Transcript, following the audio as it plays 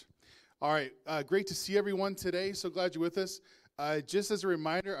All right, great to see everyone today. So glad you're with us. Just as a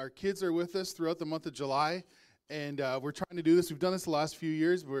reminder, our kids are with us throughout the month of July, and we're trying to do this. We've done this the last few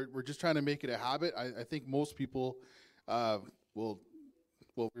years. We're just trying to make it a habit. I think most people will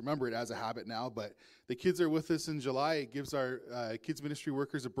remember it as a habit now, but the kids are with us in July. It gives our kids ministry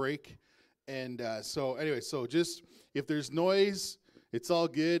workers a break. And so just if there's noise, it's all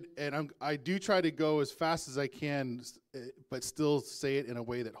good. And I do try to go as fast as I can, but still say it in a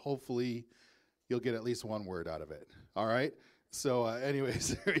way that hopefully you'll get at least one word out of it. All right? So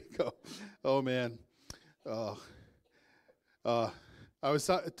anyways, there you go. Oh, man.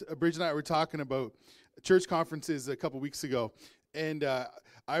 Bridge and I were talking about church conferences a couple weeks ago. And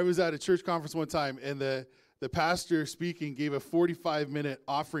I was at a church conference one time, and the pastor speaking gave a 45-minute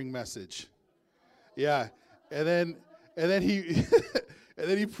offering message. Yeah. And then he and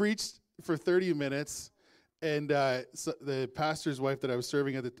then he preached for 30 minutes, and so the pastor's wife that I was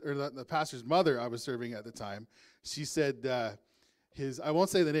serving the pastor's mother I was serving at the time, she said I won't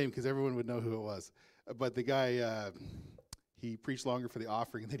say the name because everyone would know who it was, but the guy he preached longer for the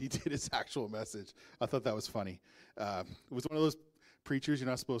offering than he did his actual message. I thought that was funny. It was one of those preachers you're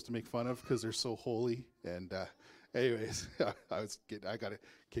not supposed to make fun of because they're so holy. And anyways, I got a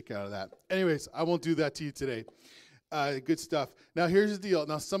kick out of that. Anyways, I won't do that to you today. Good stuff. Now, here's the deal.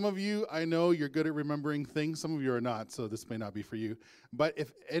 Now, some of you, I know you're good at remembering things. Some of you are not, so this may not be for you. But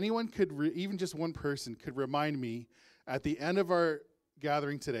if anyone could, even just one person, could remind me at the end of our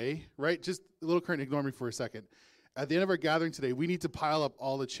gathering today, right? Just a little current, ignore me for a second. At the end of our gathering today, we need to pile up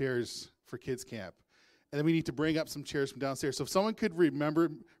all the chairs for kids camp. And then we need to bring up some chairs from downstairs. So if someone could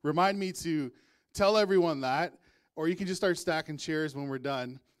remind me to tell everyone that, or you can just start stacking chairs when we're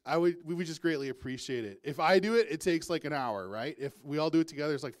done, we would just greatly appreciate it. If I do it, it takes like an hour, right? If we all do it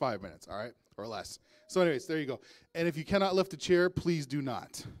together, it's like 5 minutes, all right, or less. So anyways, there you go. And if you cannot lift a chair, please do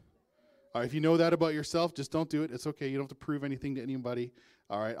not. All right, if you know that about yourself, just don't do it. It's okay. You don't have to prove anything to anybody.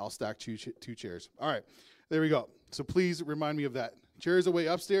 All right, I'll stack two chairs. All right, there we go. So please remind me of that. Chairs away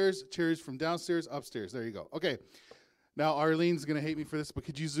upstairs, chairs from downstairs, upstairs. There you go. Okay. Now, Arlene's going to hate me for this, but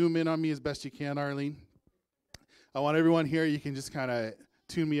could you zoom in on me as best you can, Arlene? I want everyone here, you can just kind of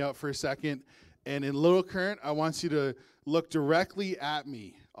tune me out for a second. And in Little Current, I want you to look directly at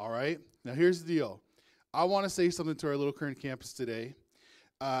me, all right? Now, here's the deal. I want to say something to our Little Current campus today.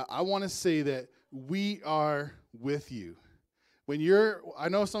 I want to say that we are with you. I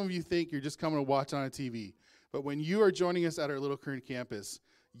know some of you think you're just coming to watch on a TV, but when you are joining us at our Little Current campus,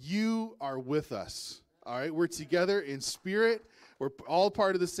 you are with us, all right? We're together in spirit. We're all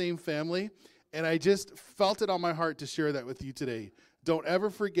part of the same family, and I just felt it on my heart to share that with you today. Don't ever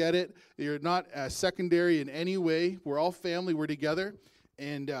forget it. You're not secondary in any way. We're all family. We're together,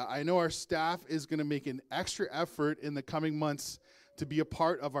 and I know our staff is going to make an extra effort in the coming months to be a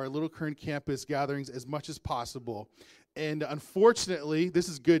part of our Little Current campus gatherings as much as possible. And unfortunately, this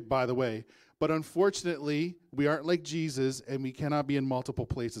is good, by the way, but unfortunately, we aren't like Jesus, and we cannot be in multiple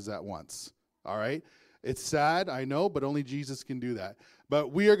places at once, all right? It's sad, I know, but only Jesus can do that.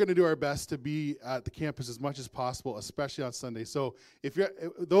 But we are going to do our best to be at the campus as much as possible, especially on Sunday. So if you're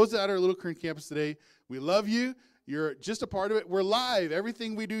those that are at our Little Current campus today, we love you. You're just a part of it. We're live.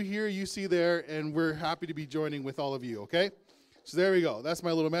 Everything we do here, you see there, and we're happy to be joining with all of you, okay? So there we go. That's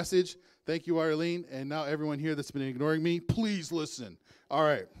my little message. Thank you, Arlene. And now everyone here that's been ignoring me, please listen. All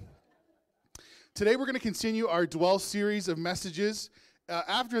right. Today we're going to continue our Dwell series of messages.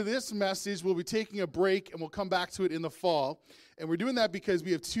 After this message, we'll be taking a break, and we'll come back to it in the fall. And we're doing that because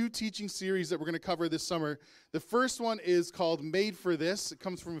we have two teaching series that we're going to cover this summer. The first one is called Made for This. It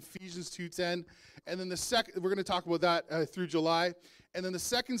comes from Ephesians 2:10. And then the second, we're going to talk about that through July. And then the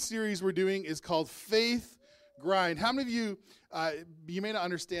second series we're doing is called Faith Grind. How many of you, you may not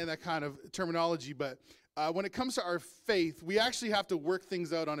understand that kind of terminology, but when it comes to our faith, we actually have to work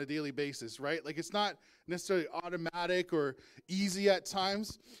things out on a daily basis, right? Like it's not necessarily automatic or easy at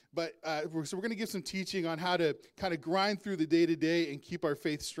times, but we're going to give some teaching on how to kind of grind through the day-to-day and keep our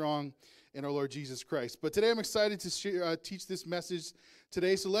faith strong in our Lord Jesus Christ. But today I'm excited to teach this message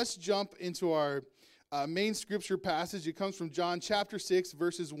today, so let's jump into our main scripture passage. It comes from John chapter 6,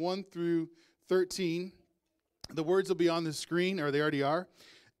 verses 1 through 13. The words will be on the screen, or they already are.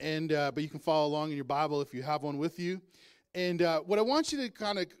 And but you can follow along in your Bible if you have one with you. And what I want you to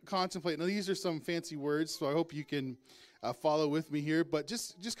kind of contemplate, now these are some fancy words, so I hope you can follow with me here, but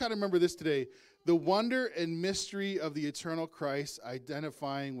just kind of remember this today. The wonder and mystery of the eternal Christ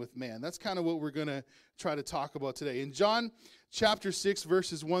identifying with man. That's kind of what we're going to try to talk about today. In John chapter 6,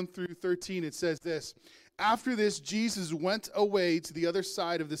 verses 1 through 13, it says this: After this, Jesus went away to the other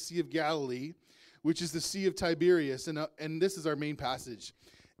side of the Sea of Galilee, which is the Sea of Tiberias, and this is our main passage.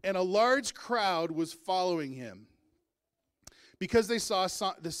 and a large crowd was following him because they saw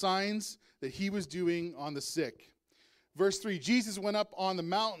the signs that he was doing on the sick. Verse 3, Jesus went up on the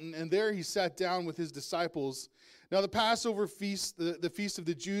mountain, and there he sat down with his disciples. Now the Passover feast, the feast of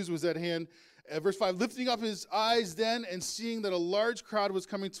the Jews, was at hand. Verse 5, lifting up his eyes then and seeing that a large crowd was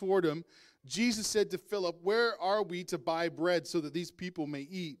coming toward him, Jesus said to Philip, where are we to buy bread so that these people may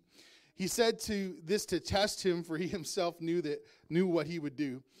eat? He said this to test him, for he himself knew what he would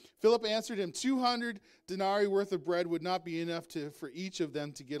do. Philip answered him, 200 denarii worth of bread would not be enough for each of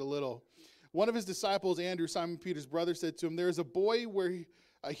them to get a little. One of his disciples, Andrew, Simon Peter's brother, said to him, there is a boy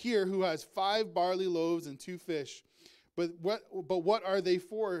here who has 5 barley loaves and 2 fish. But what are they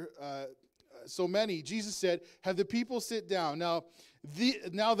for so many? Jesus said, have the people sit down. Now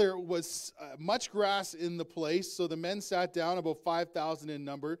there was much grass in the place, so the men sat down, about 5,000 in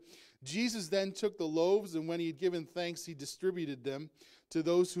number. Jesus then took the loaves, and when he had given thanks, he distributed them to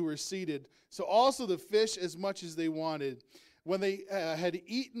those who were seated. So also the fish, as much as they wanted. When they had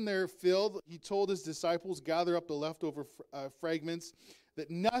eaten their fill, he told his disciples, gather up the leftover fragments, that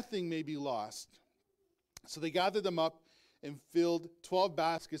nothing may be lost. So they gathered them up and filled 12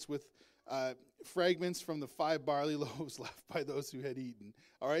 baskets with fragments from the 5 barley loaves left by those who had eaten.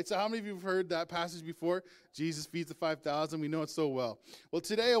 All right, so how many of you have heard that passage before? Jesus feeds the 5,000. We know it so well. Well,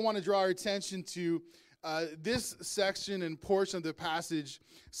 today I want to draw our attention to this section and portion of the passage,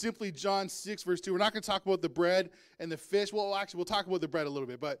 simply John 6, verse 2. We're not going to talk about the bread and the fish. Well, actually, we'll talk about the bread a little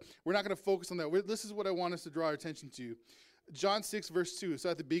bit, but we're not going to focus on that. This is what I want us to draw our attention to. John 6, verse 2. So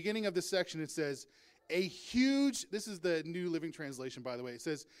at the beginning of this section, it says, this is the New Living Translation, by the way. It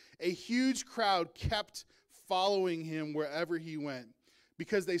says, a huge crowd kept following him wherever he went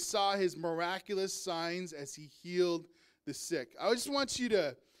because they saw his miraculous signs as he healed the sick. I just want you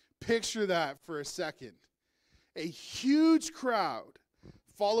to picture that for a second. A huge crowd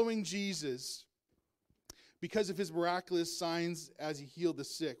following Jesus because of his miraculous signs as he healed the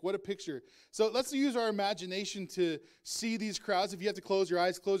sick. What a picture. So let's use our imagination to see these crowds. If you have to close your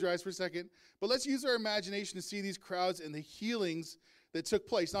eyes for a second. But let's use our imagination to see these crowds and the healings that took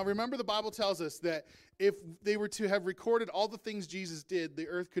place. Now remember, the Bible tells us that if they were to have recorded all the things Jesus did, the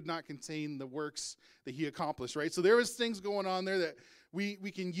earth could not contain the works that he accomplished, right? So there was things going on there that we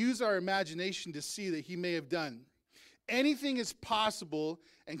can use our imagination to see that he may have done. Anything is possible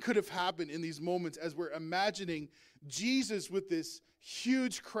and could have happened in these moments as we're imagining Jesus with this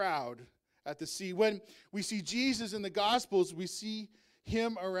huge crowd at the sea. When we see Jesus in the Gospels, we see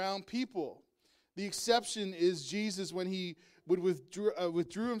him around people. The exception is Jesus when he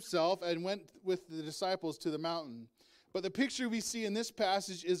withdrew himself and went with the disciples to the mountain. But the picture we see in this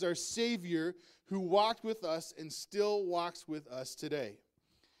passage is our Savior who walked with us and still walks with us today.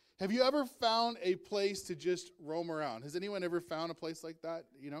 Have you ever found a place to just roam around? Has anyone ever found a place like that,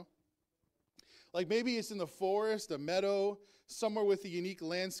 Like maybe it's in the forest, a meadow, somewhere with a unique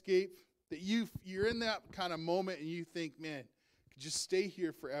landscape that you're in that kind of moment and you think, man, I could just stay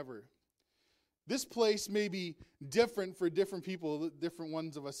here forever. This place may be different for different people, different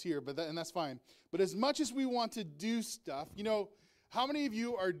ones of us here, and that's fine. But as much as we want to do stuff, how many of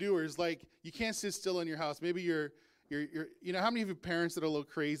you are doers? Like, you can't sit still in your house. Maybe you're how many of you parents that are a little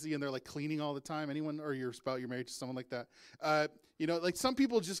crazy and they're like cleaning all the time? Anyone, or you're married to someone like that? Like some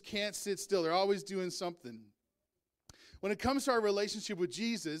people just can't sit still. They're always doing something. When it comes to our relationship with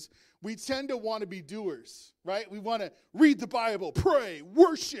Jesus, we tend to want to be doers, right? We want to read the Bible, pray,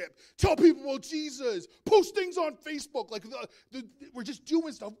 worship, tell people about Jesus, post things on Facebook. Like we're just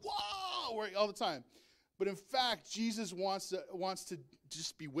doing stuff, wow, right, all the time. But in fact, Jesus wants to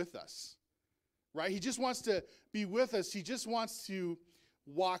just be with us, right? He just wants to be with us. He just wants to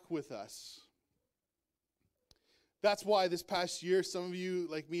walk with us. That's why this past year, some of you,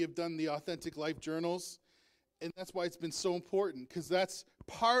 like me, have done the Authentic Life journals. And that's why it's been so important, because that's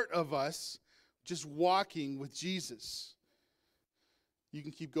part of us just walking with Jesus. You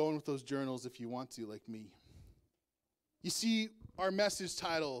can keep going with those journals if you want to, like me. You see, our message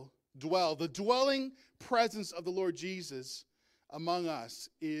title, Dwell. The dwelling presence of the Lord Jesus among us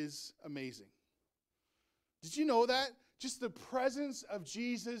is amazing. Did you know that? Just the presence of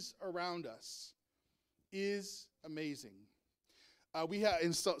Jesus around us is amazing. We had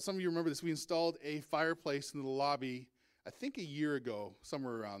installed, some of you remember this, we installed a fireplace in the lobby, I think a year ago,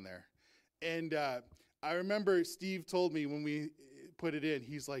 somewhere around there. And I remember Steve told me when we put it in,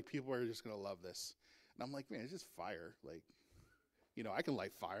 he's like, people are just going to love this. And I'm like, man, it's just fire. Like, I can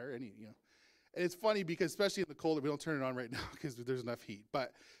light fire. And it's funny because especially in the colder, we don't turn it on right now because there's enough heat.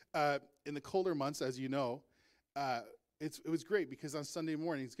 But in the colder months, as you know, it was great because on Sunday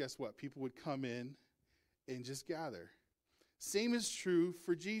mornings, guess what? People would come in and just gather. Same is true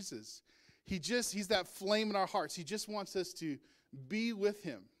for Jesus. He's that flame in our hearts. He just wants us to be with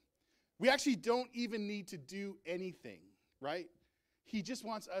him. We actually don't even need to do anything, right? He just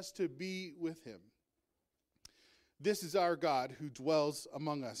wants us to be with him. This is our God who dwells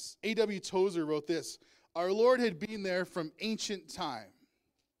among us. A.W. Tozer wrote this: our Lord had been there from ancient time.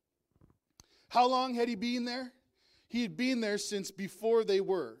 How long had he been there? He had been there since before they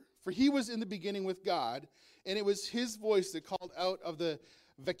were. For he was in the beginning with God, and it was his voice that called out of the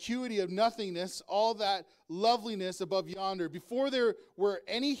vacuity of nothingness all that loveliness above yonder. Before there were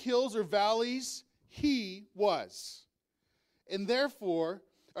any hills or valleys, he was. And therefore,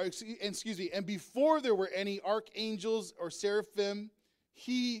 and before there were any archangels or seraphim,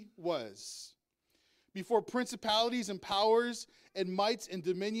 he was. Before principalities and powers and mights and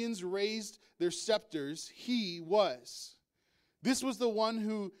dominions raised their scepters, he was. This was the one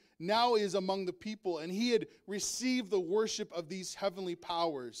who now is among the people, and he had received the worship of these heavenly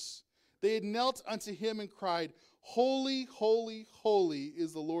powers. They had knelt unto him and cried, Holy, holy, holy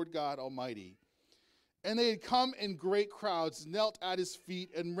is the Lord God Almighty. And they had come in great crowds, knelt at his feet,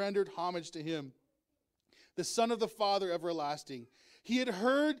 and rendered homage to him, the Son of the Father everlasting. He had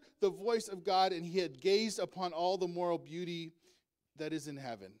heard the voice of God, and he had gazed upon all the moral beauty that is in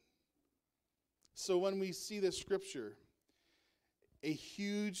heaven. So when we see this scripture, a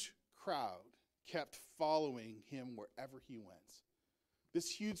huge crowd kept following him wherever he went. This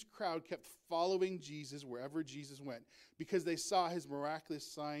huge crowd kept following Jesus wherever Jesus went because they saw his miraculous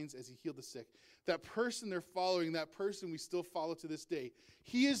signs as he healed the sick. That person they're following, that person we still follow to this day,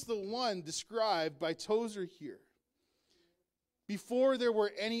 he is the one described by Tozer here. Before there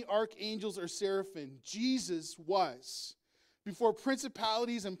were any archangels or seraphim, Jesus was. Before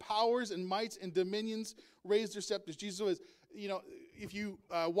principalities and powers and mights and dominions raised their scepters, Jesus was. You know, if you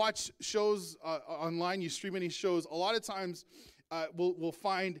watch shows online, you stream any shows, a lot of times we'll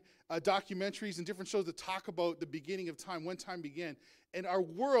find documentaries and different shows that talk about the beginning of time, when time began. And our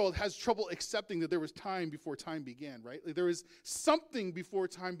world has trouble accepting that there was time before time began, right? Like there was something before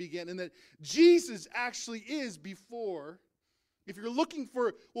time began, and that Jesus actually is before. If you're looking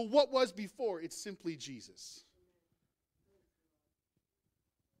for, well, what was before? It's simply Jesus.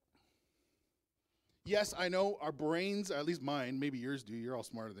 Yes, I know our brains, at least mine, maybe yours do, you're all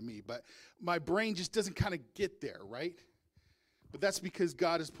smarter than me, but my brain just doesn't kind of get there, right? But that's because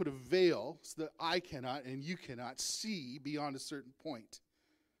God has put a veil so that I cannot and you cannot see beyond a certain point.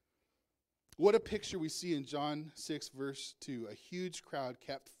 What a picture we see in John 6, verse 2. A huge crowd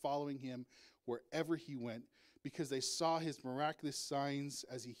kept following him wherever he went because they saw his miraculous signs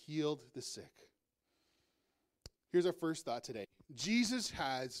as he healed the sick. Here's our first thought today. Jesus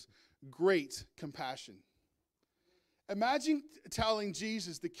has great compassion. Imagine telling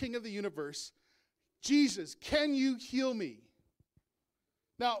Jesus, the King of the universe, Jesus, can you heal me?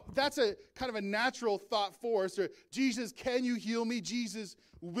 Now, that's a kind of a natural thought for us. Or, Jesus, can you heal me? Jesus,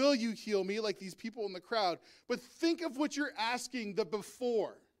 will you heal me? Like these people in the crowd. But think of what you're asking the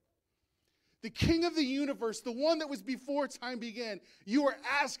before. The King of the universe, the one that was before time began, you are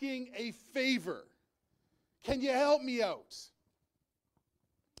asking a favor. Can you help me out?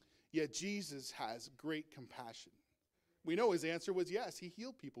 Yet Jesus has great compassion. We know his answer was yes, he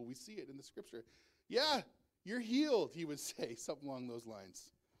healed people. We see it in the scripture. Yeah, you're healed, he would say, something along those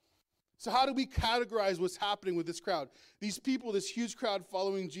lines. So how do we categorize what's happening with this crowd? These people, this huge crowd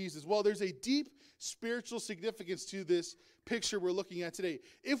following Jesus. Well, there's a deep spiritual significance to this picture we're looking at today.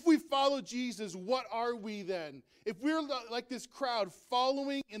 If we follow Jesus, what are we then? If we're like this crowd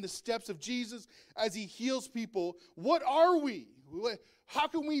following in the steps of Jesus as he heals people, what are we? How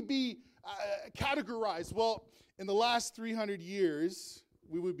can we be categorized? Well, in the last 300 years,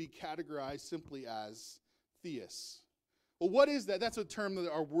 we would be categorized simply as theists. Well, what is that? That's a term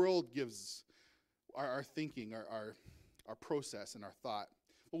that our world gives our thinking, our process, and our thought.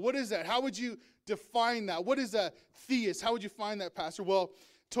 Well, what is that? How would you define that? What is a theist? How would you find that, Pastor? Well,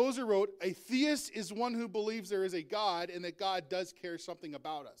 Tozer wrote, a theist is one who believes there is a God and that God does care something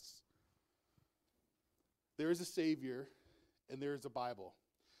about us. There is a Savior and there is a Bible.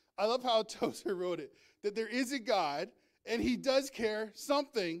 I love how Tozer wrote it, that there is a God and he does care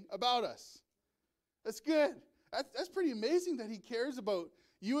something about us. That's good. That's pretty amazing that he cares about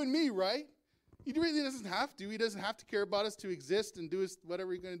you and me, right? He really doesn't have to. He doesn't have to care about us to exist and do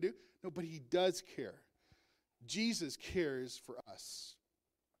whatever he's going to do. No, but he does care. Jesus cares for us.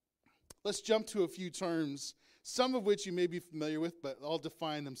 Let's jump to a few terms, some of which you may be familiar with, but I'll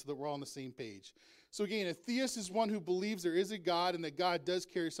define them so that we're all on the same page. So again, a theist is one who believes there is a God and that God does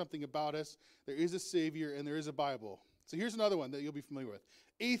care something about us. There is a Savior and there is a Bible. So here's another one that you'll be familiar with.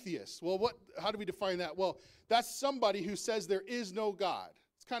 Atheist. Well, how do we define that? Well, that's somebody who says there is no God.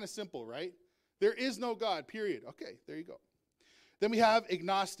 It's kind of simple, right? There is no God, period. Okay, there you go. Then we have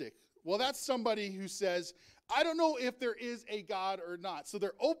agnostic. Well, that's somebody who says, I don't know if there is a God or not. So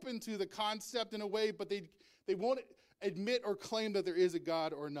they're open to the concept in a way, but they won't admit or claim that there is a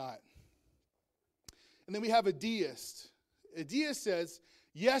God or not. And then we have a deist. A deist says,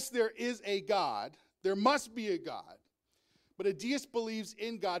 yes, there is a God. There must be a God. But a deist believes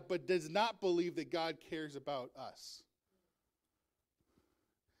in God, but does not believe that God cares about us.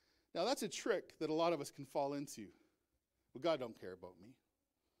 Now, that's a trick that a lot of us can fall into. Well, God don't care about me.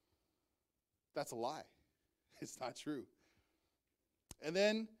 That's a lie. It's not true. And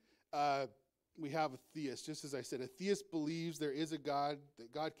then we have a theist. Just as I said, a theist believes there is a God,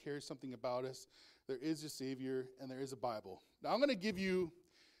 that God cares something about us, there is a Savior, and there is a Bible. Now, I'm going to give you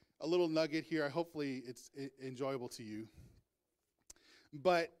a little nugget here. Hopefully, it's enjoyable to you.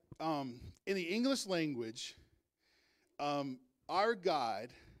 But in the English language, our God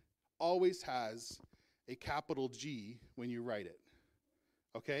always has a capital G when you write it.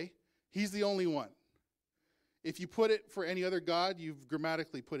 Okay? He's the only one. If you put it for any other God, you've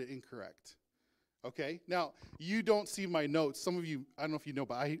grammatically put it incorrect. Okay? Now, you don't see my notes. Some of you, I don't know if you know,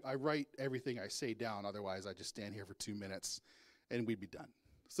 but I write everything I say down. Otherwise, I just stand here for 2 minutes and we'd be done.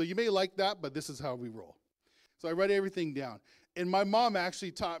 So you may like that, but this is how we roll. So I write everything down. And my mom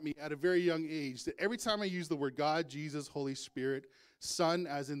actually taught me at a very young age that every time I use the word God, Jesus, Holy Spirit, Son,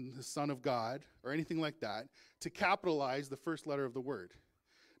 as in the Son of God, or anything like that, to capitalize the first letter of the word.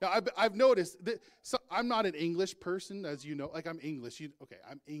 Now, I've noticed that I'm not an English person, as you know. Like, I'm English.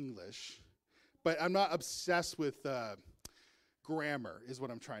 I'm English. But I'm not obsessed with grammar, is what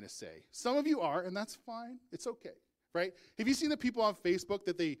I'm trying to say. Some of you are, and that's fine. It's okay, right? Have you seen the people on Facebook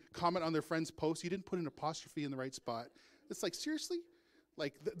that they comment on their friends' posts? You didn't put an apostrophe in the right spot. It's like, seriously?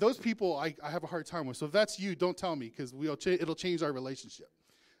 Like, those people I have a hard time with. So if that's you, don't tell me, because it'll change our relationship.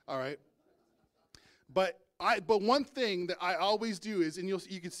 All right? But one thing that I always do is, and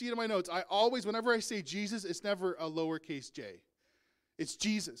you can see it in my notes, whenever I say Jesus, it's never a lowercase j. It's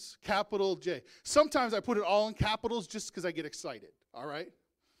Jesus, capital J. Sometimes I put it all in capitals just because I get excited, all right?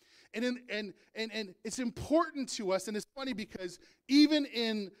 And it's important to us, and it's funny because even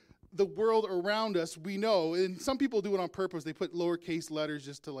in the world around us, we know, and some people do it on purpose, they put lowercase letters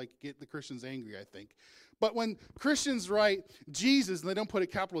just to, like, get the Christians angry, I think. But when Christians write Jesus and they don't put a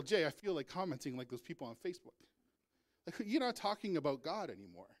capital J, I feel like commenting like those people on Facebook. Like, you're not talking about God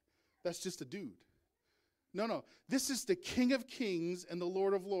anymore. That's just a dude. No. This is the King of Kings and the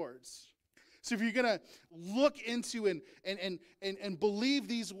Lord of Lords. So if you're going to look into and believe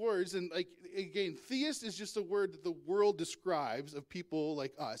these words, and, like, again, theist is just a word that the world describes of people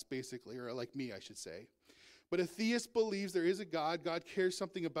like us, basically, or like me, I should say. But a theist believes there is a God, God cares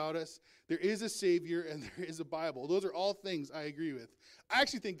something about us, there is a Savior, and there is a Bible. Those are all things I agree with. I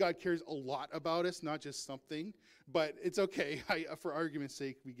actually think God cares a lot about us, not just something, but it's okay. For argument's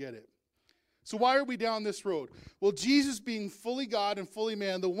sake, we get it. So why are we down this road? Well, Jesus being fully God and fully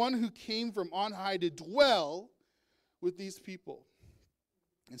man, the one who came from on high to dwell with these people,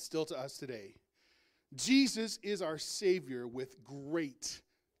 and still to us today. Jesus is our Savior with great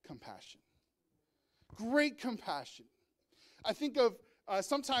compassion. Great compassion. I think of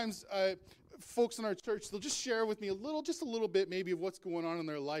sometimes folks in our church, they'll just share with me just a little bit maybe of what's going on in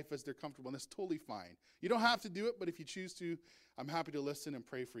their life as they're comfortable, and that's totally fine. You don't have to do it, but if you choose to, I'm happy to listen and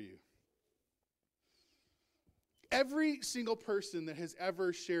pray for you. Every single person that has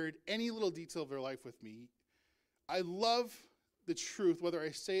ever shared any little detail of their life with me, I love the truth, whether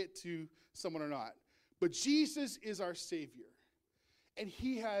I say it to someone or not. But Jesus is our Savior, and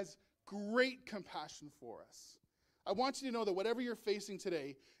He has great compassion for us. I want you to know that whatever you're facing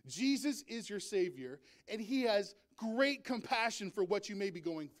today, Jesus is your Savior, and He has great compassion for what you may be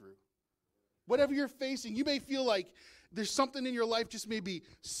going through. Whatever you're facing, you may feel like there's something in your life just may be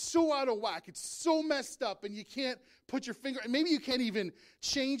so out of whack. It's so messed up, and you can't put your finger, and maybe you can't even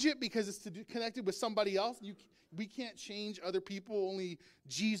change it because it's connected with somebody else. We can't change other people. Only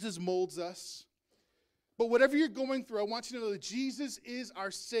Jesus molds us. But whatever you're going through, I want you to know that Jesus is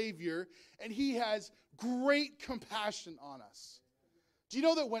our Savior, and He has great compassion on us. Do you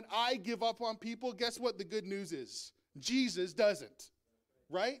know that when I give up on people, guess what the good news is? Jesus doesn't,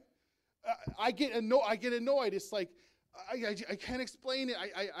 right? I get annoyed. It's like, I can't explain it.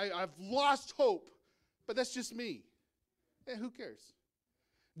 I've lost hope, but that's just me. Who cares?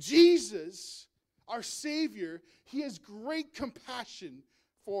 Jesus, our Savior, He has great compassion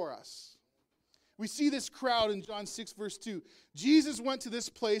for us. We see this crowd in John 6, verse 2. Jesus went to this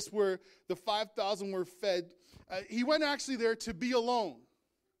place where the 5,000 were fed He went actually there to be alone.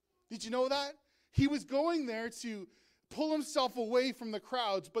 Did you know that? He was going there to pull himself away from the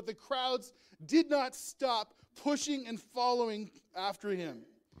crowds, but the crowds did not stop pushing and following after him.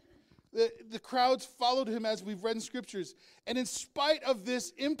 The crowds followed him, as we've read in scriptures. And in spite of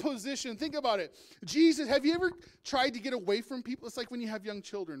this imposition, think about it. Jesus, have you ever tried to get away from people? It's like when you have young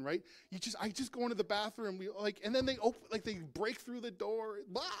children, right? I just go into the bathroom, and then they break through the door,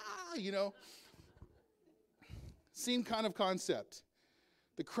 Same kind of concept.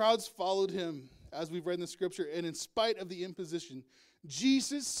 The crowds followed him, as we've read in the scripture, and in spite of the imposition,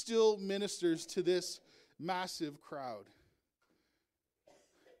 Jesus still ministers to this massive crowd.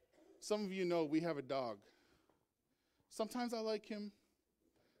 Some of you know we have a dog. Sometimes I like him.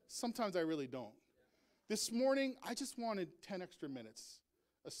 Sometimes I really don't. This morning, I just wanted 10 extra minutes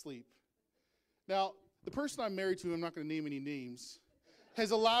of sleep. Now, the person I'm married to, I'm not going to name any names,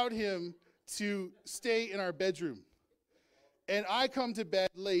 has allowed him to stay in our bedroom. And I come to bed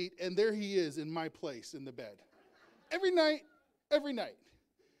late, and there he is in my place in the bed. Every night.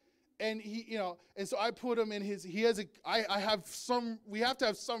 And and so I put him in his, we have to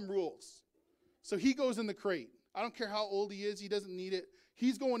have some rules. So he goes in the crate. I don't care how old he is, he doesn't need it.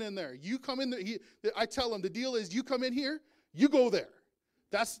 He's going in there. You come in there, I tell him, the deal is you come in here, you go there.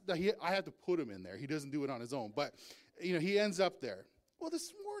 I have to put him in there. He doesn't do it on his own, but he ends up there. Well,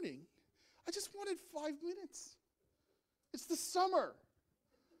 this morning, I just wanted 5 minutes. It's the summer.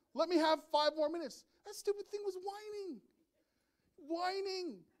 Let me have 5 more minutes. That stupid thing was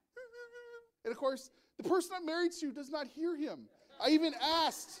whining. And of course, the person I'm married to does not hear him. I even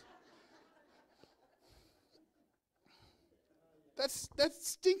asked. That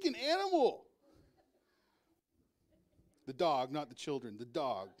stinking animal. The dog, not the children, the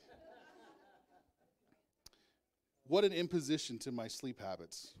dog. What an imposition to my sleep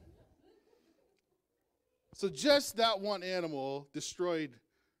habits. So just that one animal destroyed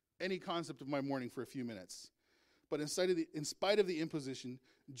any concept of my morning for a few minutes. But in spite of the imposition,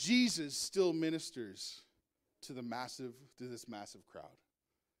 Jesus still ministers to this massive crowd.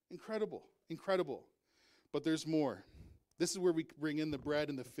 Incredible. But there's more. This is where we bring in the bread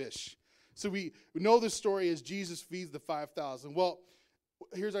and the fish. So we know the story as Jesus feeds the 5,000. Well,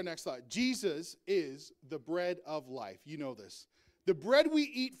 here's our next thought. Jesus is the bread of life. You know this. The bread we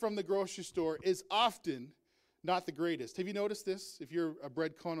eat from the grocery store is often not the greatest. Have you noticed this? If you're a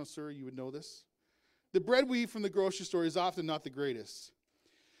bread connoisseur, you would know this. The bread we eat from the grocery store is often not the greatest.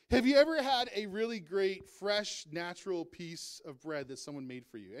 Have you ever had a really great, fresh, natural piece of bread that someone made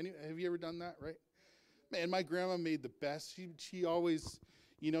for you? Have you ever done that, right? Man, my grandma made the best. She always,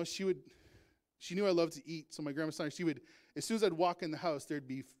 she knew I loved to eat. So my grandma said she would, as soon as I'd walk in the house, there'd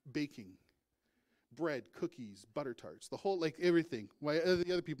be baking, bread, cookies, butter tarts, the whole, everything.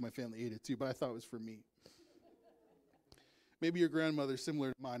 The other people in my family ate it too, but I thought it was for me. Maybe your grandmother's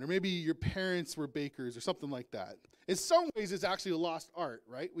similar to mine, or maybe your parents were bakers or something like that. In some ways, it's actually a lost art,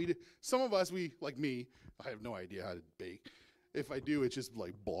 right? Some of us, like me, I have no idea how to bake. If I do, it's just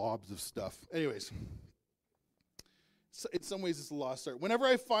like blobs of stuff. Anyways, so in some ways, it's a lost art. Whenever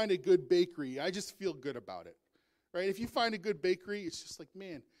I find a good bakery, I just feel good about it, right? If you find a good bakery, it's just like,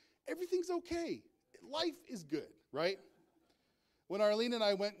 man, everything's okay. Life is good, right? When Arlene and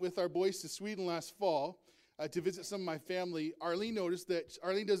I went with our boys to Sweden last fall, to visit some of my family, Arlene noticed that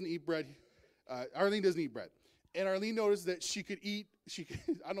Arlene doesn't eat bread. And Arlene noticed that she could eat,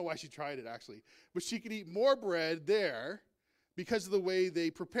 I don't know why she tried it actually, but she could eat more bread there because of the way they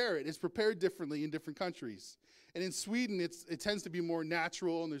prepare it. It's prepared differently in different countries. And in Sweden, it tends to be more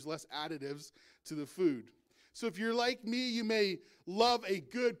natural and there's less additives to the food. So if you're like me, you may love a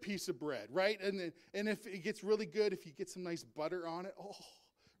good piece of bread, right? And if it gets really good, if you get some nice butter on it,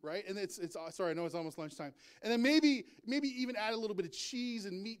 right? And it's sorry, I know it's almost lunchtime. And then maybe even add a little bit of cheese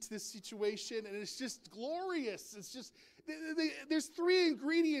and meat to this situation, and it's just glorious. It's just, there's 3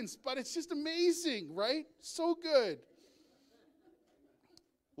 ingredients, but it's just amazing, right? So good.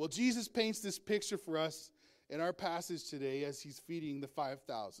 Well, Jesus paints this picture for us in our passage today as he's feeding the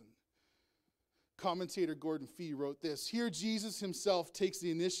 5,000. Commentator Gordon Fee wrote this: "Here Jesus himself takes the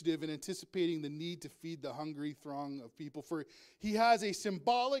initiative in anticipating the need to feed the hungry throng of people, for he has a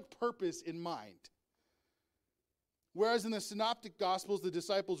symbolic purpose in mind. Whereas in the Synoptic Gospels, the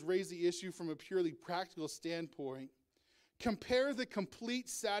disciples raise the issue from a purely practical standpoint, compare the complete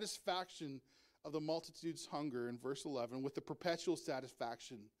satisfaction of the multitude's hunger in verse 11 with the perpetual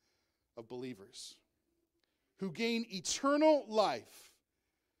satisfaction of believers who gain eternal life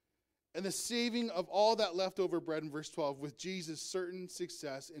and the saving of all that leftover bread in verse 12 with Jesus' certain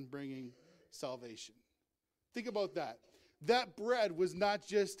success in bringing salvation." Think about that. that bread was not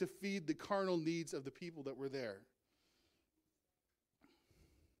just to feed the carnal needs of the people that were there.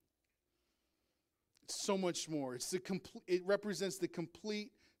 It's so much more. It represents the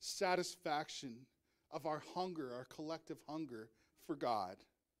complete satisfaction of our hunger, our collective hunger for God,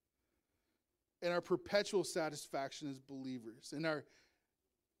 and our perpetual satisfaction as believers, and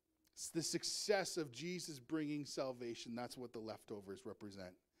the success of Jesus bringing salvation. That's what the leftovers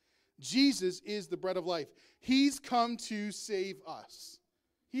represent. Jesus is the bread of life. He's come to save us.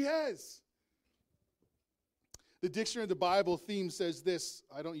 He has. The Dictionary of the Bible theme says this.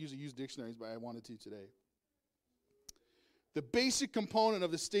 I don't usually use dictionaries, but I wanted to today. The basic component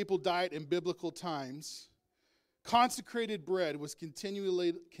of the staple diet in biblical times, consecrated bread, was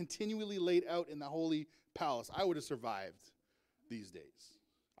continually laid out in the holy palace. I would have survived these days.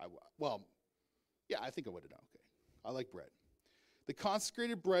 I think I would have done okay. I like bread. The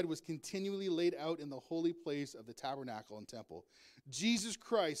consecrated bread was continually laid out in the holy place of the tabernacle and temple. Jesus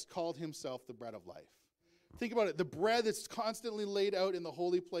Christ called himself the bread of life. Think about it. The bread that's constantly laid out in the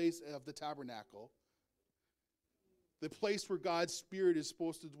holy place of the tabernacle, the place where God's Spirit is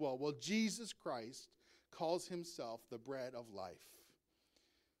supposed to dwell. Well, Jesus Christ calls himself the bread of life.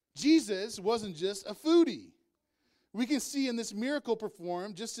 Jesus wasn't just a foodie. We can see in this miracle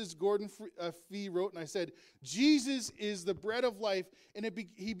performed, just as Gordon Fee wrote, and I said, Jesus is the bread of life, and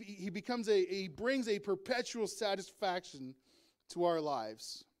he brings a perpetual satisfaction to our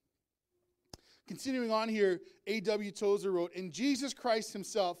lives. Continuing on here, A.W. Tozer wrote, in Jesus Christ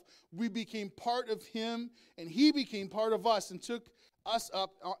himself, we became part of him, and he became part of us and took us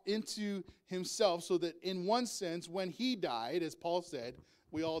up into himself, so that in one sense, when he died, as Paul said,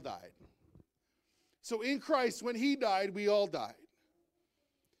 we all died. So in Christ, when he died, we all died.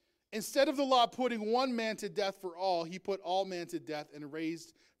 Instead of the law putting one man to death for all, he put all men to death and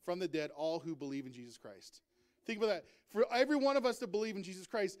raised from the dead all who believe in Jesus Christ. Think about that. For every one of us to believe in Jesus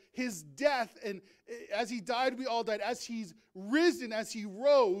Christ, his death, and as he died, we all died. As he's risen, as he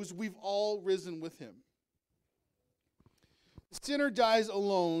rose, we've all risen with him. The sinner dies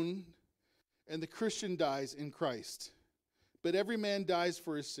alone, and the Christian dies in Christ. But every man dies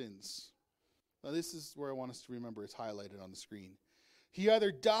for his sins. Now, this is where I want us to remember. It's highlighted on the screen. He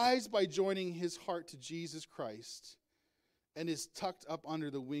either dies by joining his heart to Jesus Christ and is tucked up under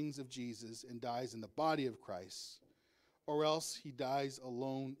the wings of Jesus and dies in the body of Christ, or else he dies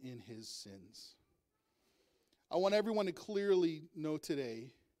alone in his sins. I want everyone to clearly know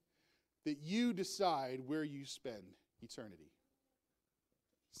today that you decide where you spend eternity.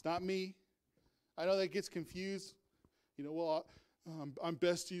 It's not me. I know that gets confused. I'm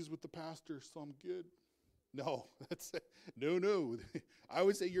besties with the pastor, so I'm good. No, no. I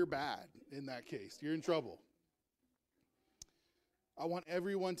would say you're bad in that case. You're in trouble. I want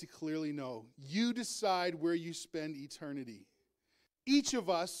everyone to clearly know, you decide where you spend eternity. Each of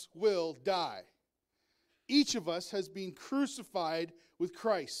us will die. Each of us has been crucified with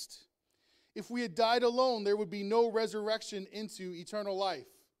Christ. If we had died alone, there would be no resurrection into eternal life.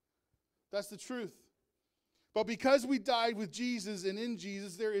 That's the truth. But because we died with Jesus and in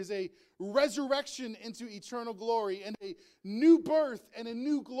Jesus, there is a resurrection into eternal glory and a new birth and a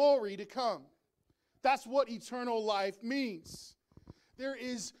new glory to come. That's what eternal life means. There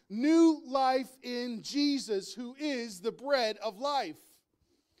is new life in Jesus, who is the bread of life.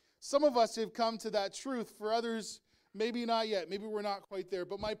 Some of us have come to that truth. For others, maybe not yet. Maybe we're not quite there.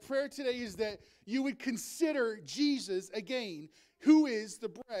 But my prayer today is that you would consider Jesus again, who is the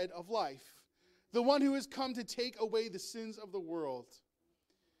bread of life. The one who has come to take away the sins of the world.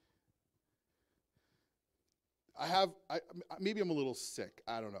 Maybe I'm a little sick.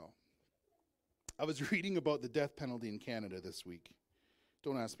 I don't know. I was reading about the death penalty in Canada this week.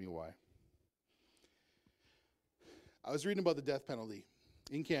 Don't ask me why. I was reading about the death penalty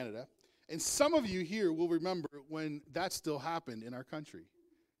in Canada. And some of you here will remember when that still happened in our country.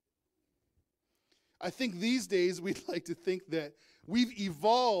 I think these days we'd like to think that we've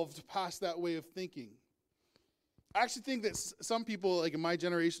evolved past that way of thinking. I actually think that some people, like in my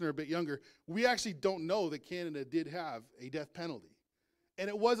generation or a bit younger, we actually don't know that Canada did have a death penalty. And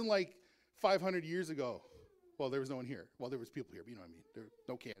it wasn't like 500 years ago. Well, there was no one here. Well, there was people here, but you know what I mean. There was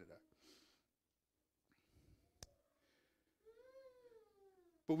no Canada.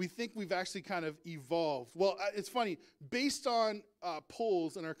 But we think we've actually kind of evolved. Well, it's funny. Based on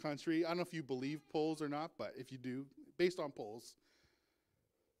polls in our country, I don't know if you believe polls or not, but if you do, based on polls,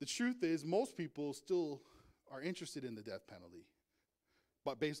 the truth is most people still are interested in the death penalty,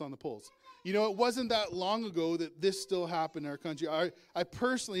 but based on the polls. You know, it wasn't that long ago that this still happened in our country. I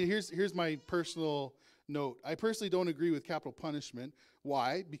personally, here's my personal note. I personally don't agree with capital punishment.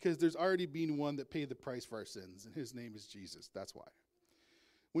 Why? Because there's already been one that paid the price for our sins, and his name is Jesus. That's why.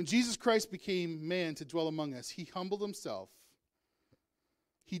 When Jesus Christ became man to dwell among us, he humbled himself.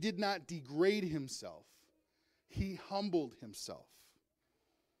 He did not degrade himself. He humbled himself.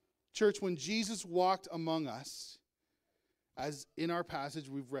 Church, when Jesus walked among us, as in our passage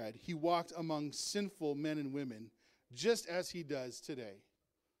we've read, he walked among sinful men and women, just as he does today.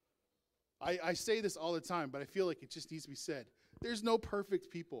 I say this all the time, but I feel like it just needs to be said. There's no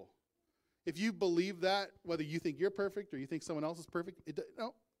perfect people. If you believe that, whether you think you're perfect or you think someone else is perfect,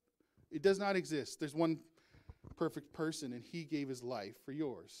 it does not exist. There's one perfect person, and he gave his life for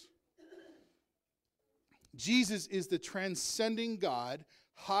yours. Jesus is the transcending God,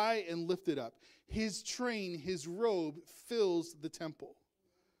 high and lifted up. His train, his robe, fills the temple.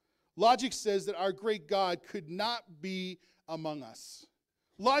 Logic says that our great God could not be among us.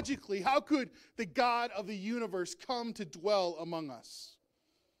 Logically, how could the God of the universe come to dwell among us?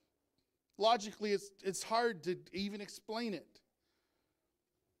 Logically, it's hard to even explain it.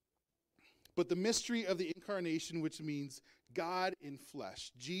 But the mystery of the incarnation, which means God in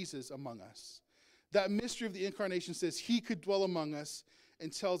flesh, Jesus among us, that mystery of the incarnation says he could dwell among us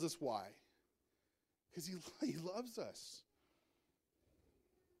and tells us why. Because he loves us.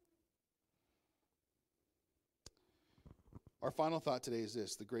 Our final thought today is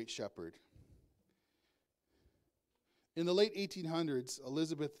this: the Great Shepherd. In the late 1800s,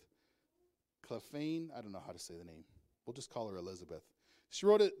 Elizabeth Clephane, I don't know how to say the name. We'll just call her Elizabeth. She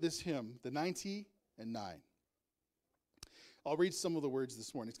wrote this hymn, the 90 and 9. I'll read some of the words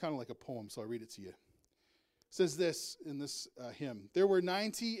this morning. It's kind of like a poem, so I'll read it to you. It says this in this hymn: there were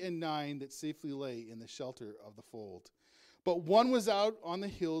 90 and 9 that safely lay in the shelter of the fold, but one was out on the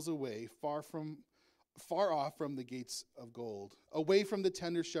hills away, far off from the gates of gold, away from the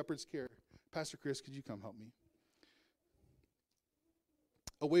tender shepherd's care. Pastor Chris, could you come help me?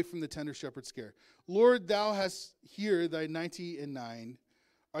 Away from the tender shepherd's care. Lord, thou hast here thy 90 and 9.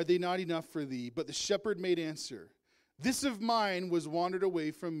 Are they not enough for thee? But the shepherd made answer, this of mine was wandered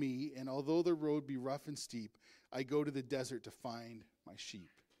away from me, and although the road be rough and steep, I go to the desert to find my sheep.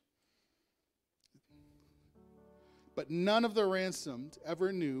 But none of the ransomed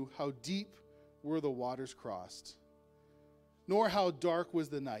ever knew how deep were the waters crossed, nor how dark was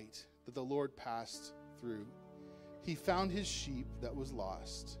the night that the Lord passed through. He found his sheep that was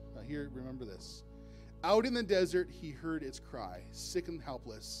lost. Now here, remember this. Out in the desert, he heard its cry, sick and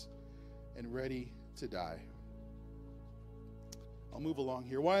helpless and ready to die. I'll move along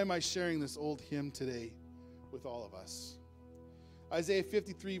here. Why am I sharing this old hymn today with all of us? Isaiah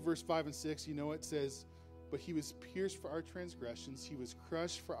 53, verse 5 and 6, you know it says, but he was pierced for our transgressions. He was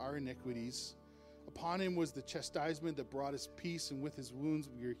crushed for our iniquities. Upon him was the chastisement that brought us peace, and with his wounds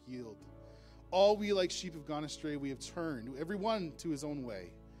we are healed. All we like sheep have gone astray. We have turned, every one to his own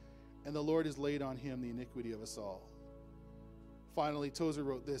way. And the Lord has laid on him the iniquity of us all. Finally, Tozer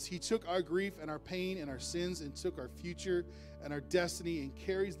wrote this: he took our grief and our pain and our sins, and took our future and our destiny, and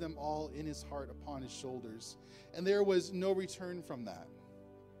carries them all in his heart upon his shoulders. And there was no return from that.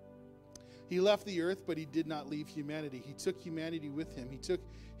 He left the earth, but he did not leave humanity. He took humanity with him. He took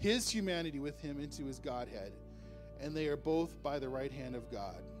his humanity with him into his Godhead. And they are both by the right hand of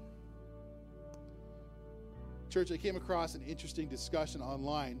God. Church, I came across an interesting discussion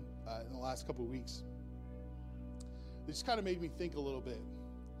online in the last couple of weeks. It just kind of made me think a little bit.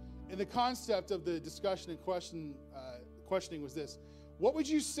 And the concept of the discussion and questioning was this: what would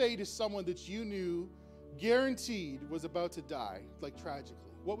you say to someone that you knew guaranteed was about to die, like tragically?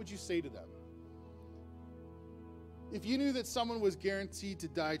 What would you say to them? If you knew that someone was guaranteed to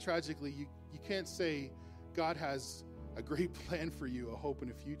die tragically, you can't say God has a great plan for you, a hope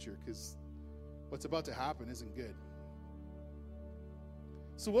and a future, because what's about to happen isn't good.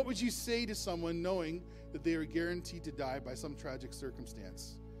 So what would you say to someone knowing that they are guaranteed to die by some tragic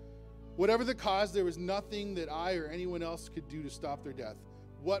circumstance? Whatever the cause, there was nothing that I or anyone else could do to stop their death.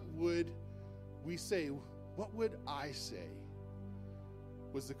 What would we say? What would I say?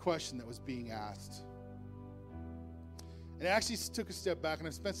 Was the question that was being asked. And I actually took a step back, and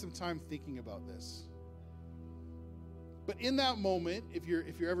I spent some time thinking about this. But in that moment, if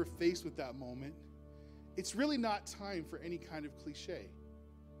you're ever faced with that moment, it's really not time for any kind of cliche,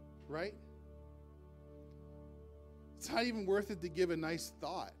 right? It's not even worth it to give a nice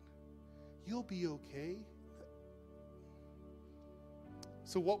thought. You'll be okay.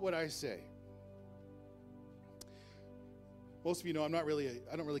 So what would I say? Most of you know I don't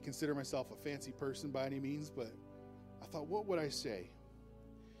really consider myself a fancy person by any means, but I thought, what would I say?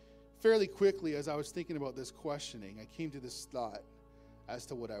 Fairly quickly, as I was thinking about this questioning, I came to this thought as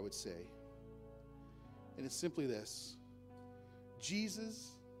to what I would say. And it's simply this: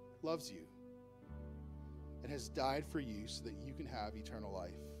 Jesus loves you and has died for you so that you can have eternal life.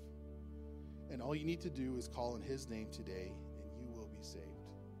 And all you need to do is call on his name today, and you will be saved.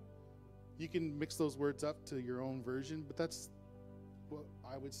 You can mix those words up to your own version, but that's what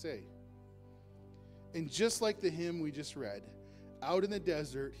I would say. And just like the hymn we just read, out in the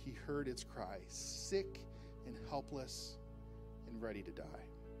desert, he heard its cry, sick and helpless and ready to die.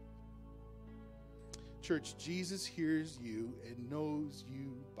 Church, Jesus hears you and knows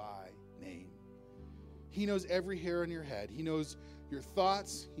you by name. He knows every hair on your head. He knows your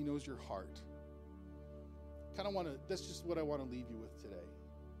thoughts. He knows your heart. That's just what I want to leave you with today.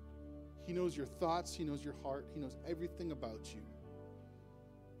 He knows your thoughts. He knows your heart. He knows everything about you.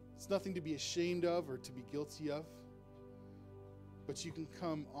 It's nothing to be ashamed of or to be guilty of. But you can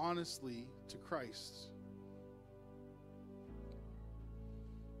come honestly to Christ.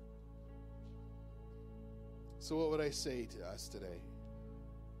 So what would I say to us today?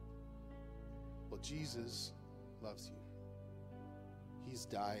 Well, Jesus loves you. He's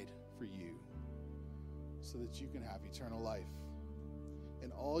died for you so that you can have eternal life.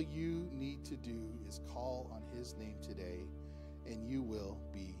 And all you need to do is call on his name today, and you will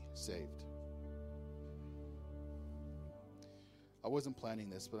be saved. I wasn't planning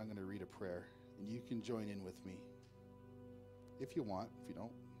this, but I'm going to read a prayer, and you can join in with me. If you want. If you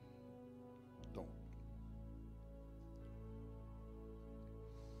don't, don't.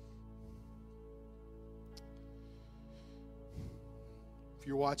 If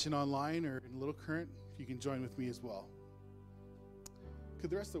you're watching online or in Little Current, you can join with me as well.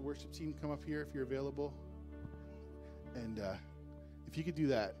 Could the rest of the worship team come up here if you're available? And if you could do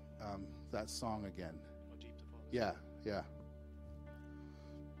that song again. Oh, Deep to Fall. Yeah.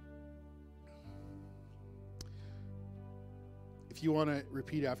 If you want to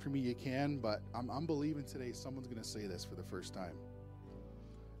repeat after me, you can, but I'm believing today someone's going to say this for the first time.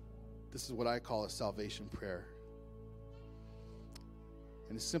 This is what I call a salvation prayer.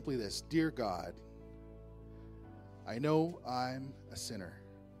 And it's simply this: Dear God, I know I'm a sinner,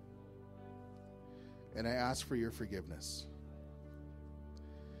 and I ask for your forgiveness.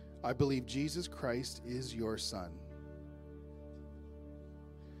 I believe Jesus Christ is your Son.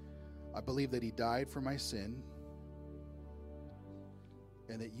 I believe that he died for my sin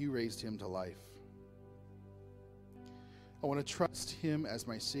and that you raised him to life. I want to trust him as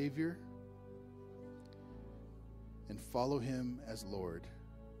my Savior and follow him as Lord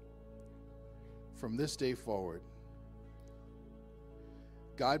from this day forward.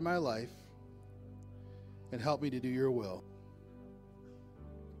 Guide my life and help me to do your will.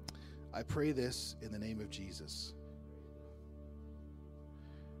 I pray this in the name of Jesus.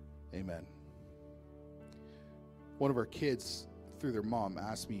 Amen. One of our kids, through their mom,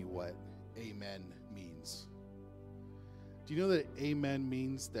 asked me what amen means. Do you know that amen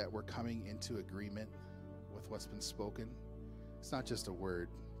means that we're coming into agreement with what's been spoken? It's not just a word.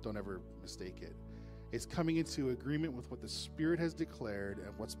 Don't ever mistake it. It's coming into agreement with what the Spirit has declared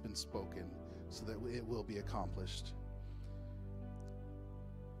and what's been spoken so that it will be accomplished.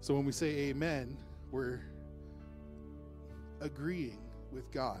 So when we say amen, we're agreeing with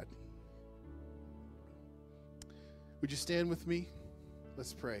God. Would you stand with me?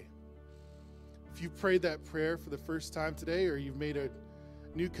 Let's pray. If you've prayed that prayer for the first time today, or you've made a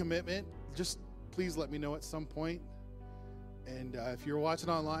new commitment, just please let me know at some point. And if you're watching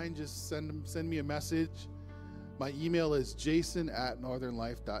online, just send me a message. My email is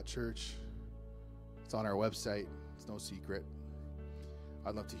jason@northernlife.church. It's on our website. It's no secret.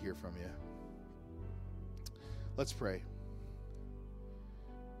 I'd love to hear from you. Let's pray.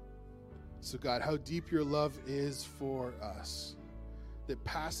 So God, how deep your love is for us, that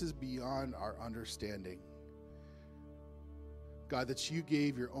passes beyond our understanding. God, that you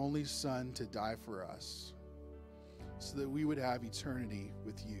gave your only Son to die for us so that we would have eternity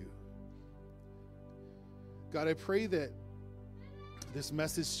with you. God, I pray that this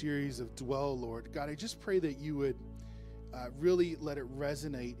message series of Dwell, Lord, God, I just pray that you would really let it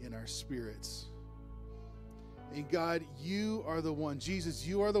resonate in our spirits. And God, you are the one, Jesus,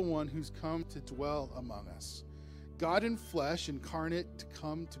 you are the one who's come to dwell among us. God in flesh, incarnate, to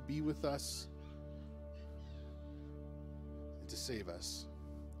come to be with us and to save us.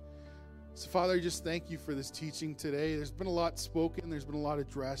 So, Father, I just thank you for this teaching today. There's been a lot spoken. There's been a lot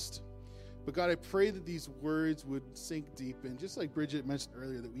addressed. But, God, I pray that these words would sink deep in, just like Bridget mentioned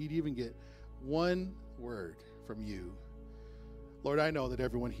earlier, that we'd even get one word from you. Lord, I know that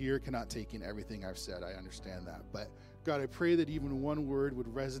everyone here cannot take in everything I've said. I understand that. But, God, I pray that even one word would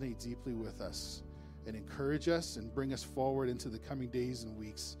resonate deeply with us and encourage us and bring us forward into the coming days and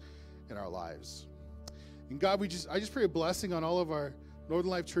weeks in our lives. And God, I just pray a blessing on all of our Northern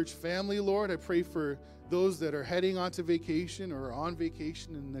Life Church family, Lord. I pray for those that are heading onto vacation or on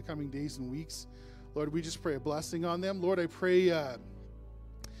vacation in the coming days and weeks. Lord, we just pray a blessing on them. Lord, I pray a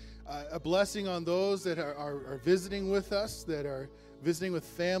blessing on those that are visiting with us, that are visiting with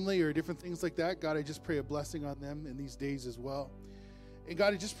family or different things like that. God, I just pray a blessing on them in these days as well. And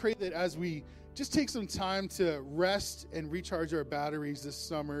God, I just pray that as we just take some time to rest and recharge our batteries this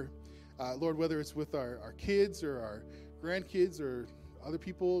summer, Lord, whether it's with our kids or our grandkids or other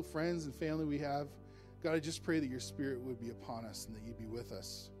people, friends and family we have, God, I just pray that your Spirit would be upon us and that you'd be with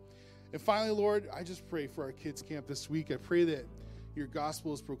us. And finally, Lord, I just pray for our kids' camp this week. I pray that your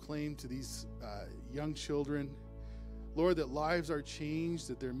gospel is proclaimed to these young children. Lord, that lives are changed,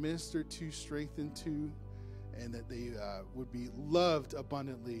 that they're ministered to, strengthened to, and that they would be loved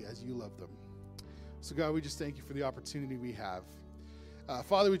abundantly as you love them. So, God, we just thank you for the opportunity we have.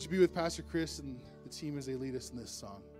 Father, would you be with Pastor Chris and the team as they lead us in this song?